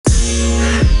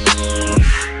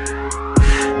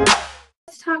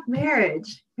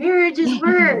marriage. Marriage is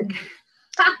work.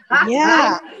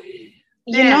 Yeah.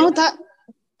 You know, that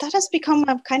has become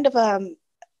a kind of a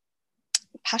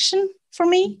passion for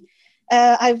me.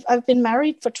 I've been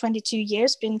married for 22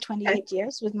 years, been 28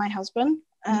 years with my husband.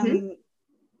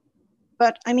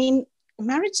 But I mean,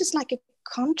 marriage is like a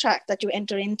contract that you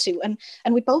enter into, and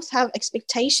we both have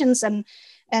expectations and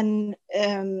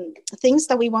things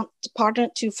that we want the partner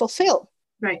to fulfill.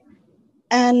 Right.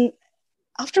 And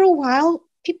after a while,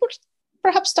 people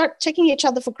perhaps start taking each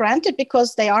other for granted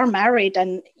because they are married,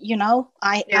 and you know,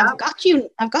 I've got you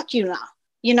now.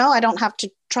 You know, I don't have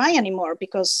to try anymore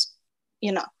because,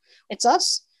 you know, it's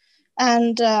us,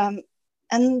 and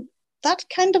that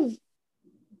kind of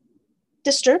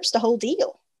disturbs the whole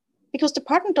deal, because the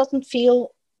partner doesn't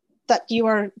feel that you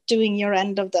are doing your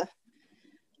end of the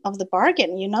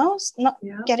bargain. You know, not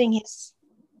getting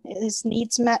his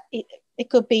needs met. It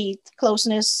could be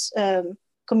closeness,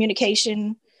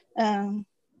 communication,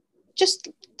 just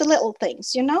the little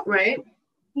things, you know. Right.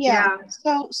 Yeah.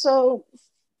 So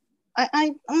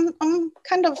I'm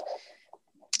kind of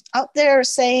out there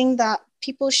saying that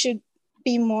people should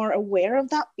be more aware of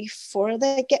that before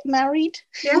they get married.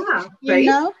 Yeah. You right?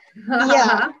 know.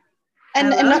 Yeah. and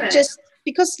not just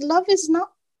because love is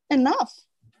not enough.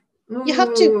 Ooh. You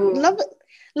have to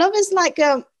love is like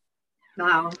a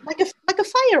wow, like a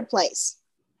fireplace,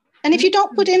 and if you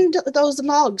don't put in those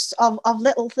logs of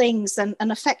little things and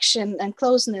affection and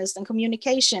closeness and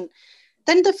communication,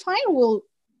 then the fire will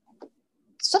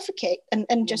suffocate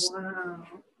and just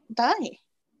die.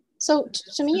 So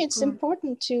to me, it's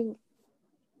important to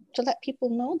let people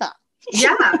know that.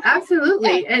 Yeah,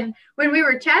 absolutely. Yeah. And when we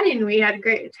were chatting, we had a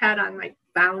great chat on like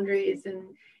boundaries,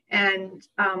 and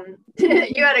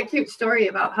you had a cute story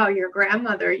about how your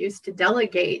grandmother used to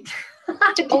delegate.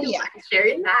 Oh yeah,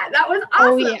 sharing that was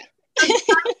awesome. Oh yeah.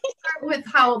 Start with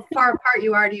how far apart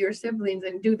you are to your siblings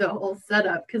and do the whole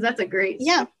setup, because that's a great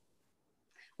story.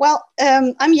 Well,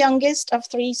 I'm youngest of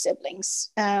 3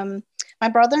 siblings. My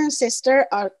brother and sister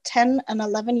are 10 and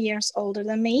 11 years older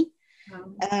than me.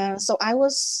 Wow. So I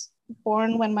was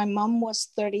born when my mom was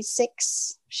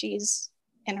 36. She's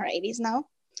in her 80s now.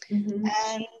 Mm-hmm.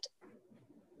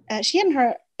 And she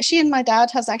and my dad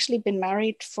has actually been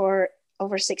married for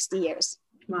over 60 years.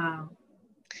 Wow.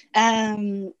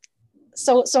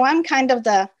 So I'm kind of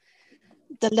the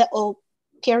little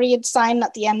period sign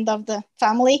at the end of the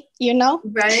family, you know?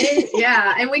 Right.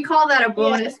 Yeah. And we call that a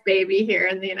bonus baby here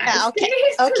in the United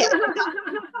States. Okay.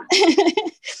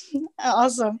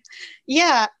 Awesome.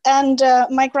 Yeah. And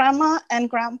my grandma and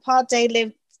grandpa, they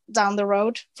lived down the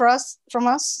road from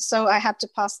us. So I had to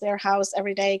pass their house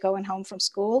every day going home from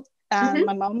school. And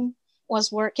my mom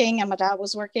was working and my dad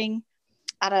was working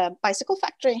at a bicycle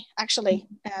factory, actually,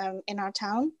 in our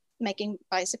town, making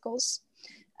bicycles.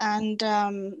 And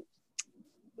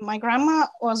my grandma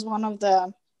was one of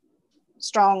the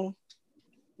strong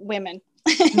women,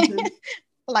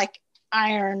 like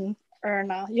Iron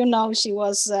Erna. You know, she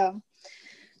was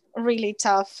really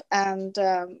tough and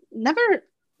never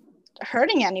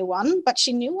hurting anyone, but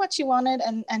she knew what she wanted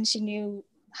and she knew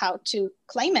how to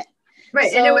claim it.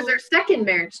 Right, so, and it was her second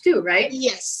marriage too, right?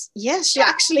 Yes. She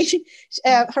actually,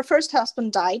 her first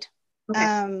husband died.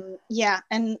 Okay.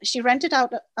 And she rented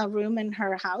out a room in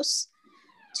her house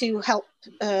to help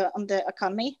on the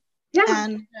economy. Yeah.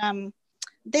 And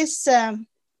this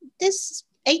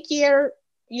 8-year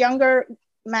younger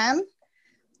man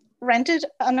rented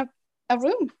a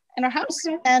room in her house.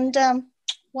 Okay. And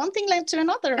one thing led to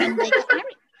another and they got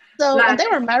married. So and they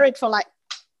were married for like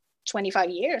 25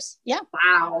 years. Yeah.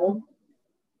 Wow.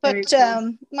 But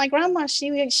cool. My grandma,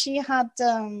 she had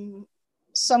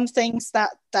some things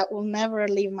that will never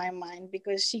leave my mind,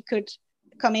 because she could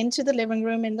come into the living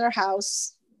room in their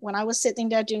house when I was sitting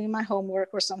there doing my homework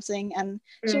or something, and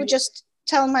she would just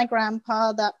tell my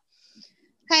grandpa that,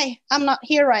 hey, I'm not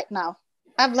here right now.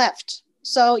 I've left.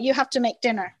 So you have to make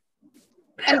dinner.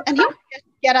 And he would just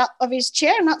get out of his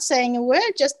chair, not saying a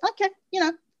word, just, okay,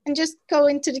 and just go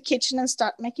into the kitchen and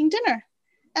start making dinner.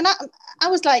 And I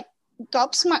was like,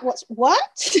 gobsmacked.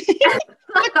 What?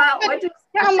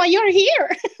 Grandma, you're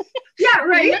here. Yeah,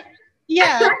 right.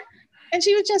 Yeah. And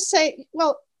she would just say,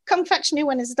 well, come fetch me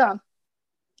when it's done.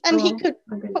 And he could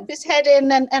pop his head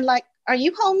in and like, are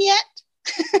you home yet?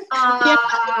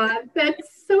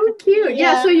 That's so cute.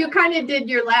 Yeah. So you kind of did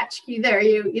your latchkey there.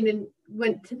 You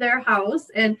went to their house,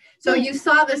 and so you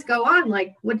saw this go on.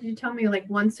 Like, what did you tell me? Like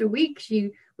once a week,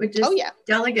 she would just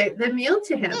delegate the meal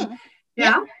to him.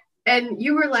 Yeah. And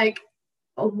you were like,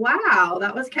 oh, wow,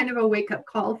 that was kind of a wake-up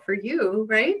call for you,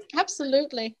 right?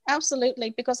 Absolutely.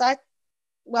 Because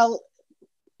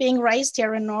being raised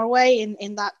here in Norway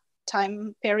in that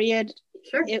time period,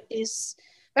 Sure. it is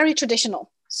very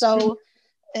traditional. So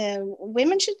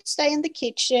women should stay in the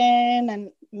kitchen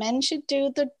and men should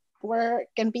do the work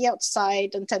and be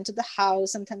outside and tend to the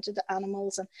house and tend to the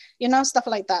animals and, you know, stuff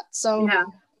like that. So,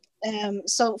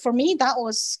 so for me, that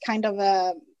was kind of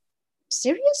a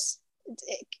serious,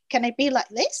 can it be like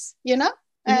this, you know?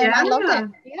 I loved it.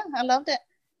 Yeah, I loved it.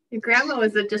 Your grandma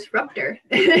was a disruptor.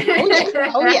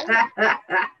 Oh yeah.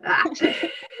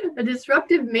 A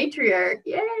disruptive matriarch.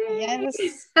 Yay.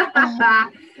 Yes.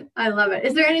 I love it.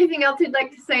 Is there anything else you'd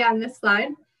like to say on this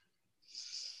slide?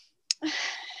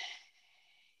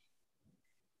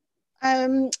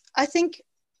 I think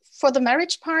for the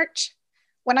marriage part,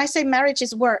 when I say marriage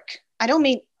is work, I don't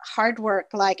mean hard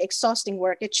work, like exhausting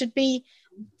work. It should be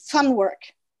fun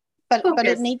work, but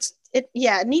it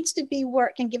needs to be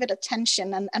work and give it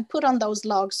attention and put on those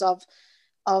logs of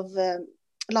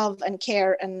love and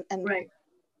care and right.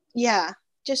 Yeah,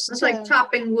 just it's like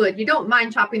chopping wood. You don't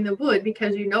mind chopping the wood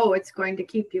because you know it's going to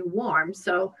keep you warm.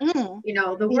 So you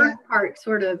know, the work part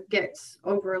sort of gets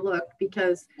overlooked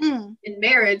because in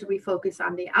marriage we focus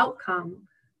on the outcome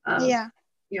of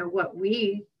you know, what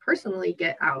we personally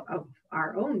get out of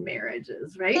our own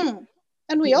marriages, right?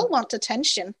 And we all want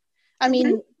attention. I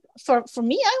mean, for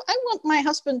me, I want my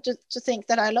husband to think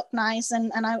that I look nice,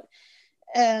 and I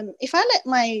if I let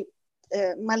my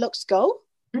my looks go,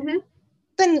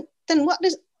 then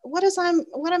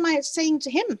what am I saying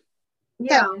to him?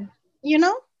 Yeah, that, you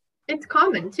know, it's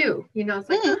common too. You know, it's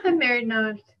like I'm married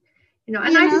now, you know,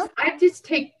 and I just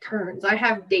take turns. I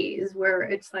have days where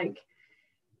it's like,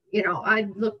 you know, I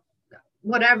look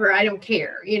whatever, I don't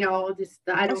care, you know, just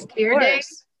the I don't care day,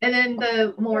 and then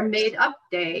the more made up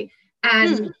day.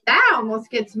 And that almost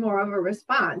gets more of a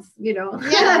response, you know,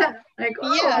 like,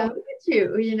 oh, look at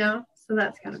you, you know, so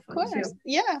that's kind of fun too.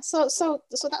 Yeah. So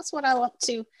that's what I want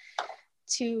to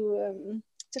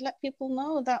let people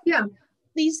know, that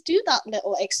please do that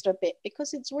little extra bit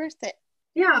because it's worth it.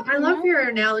 Yeah, I love your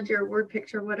analogy or word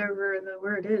picture, whatever the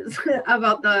word is,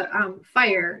 about the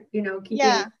fire, you know,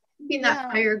 keeping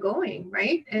that fire going,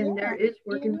 right? And there is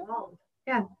work involved.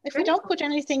 Yeah. If you don't put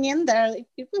anything in there,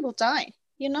 people will die,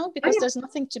 you know, because there's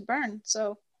nothing to burn.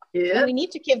 So we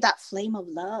need to give that flame of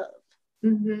love.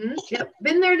 Yep.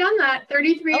 Been there, done that.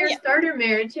 33-year starter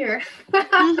marriage here.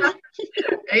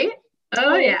 Right?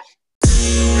 Oh, yeah.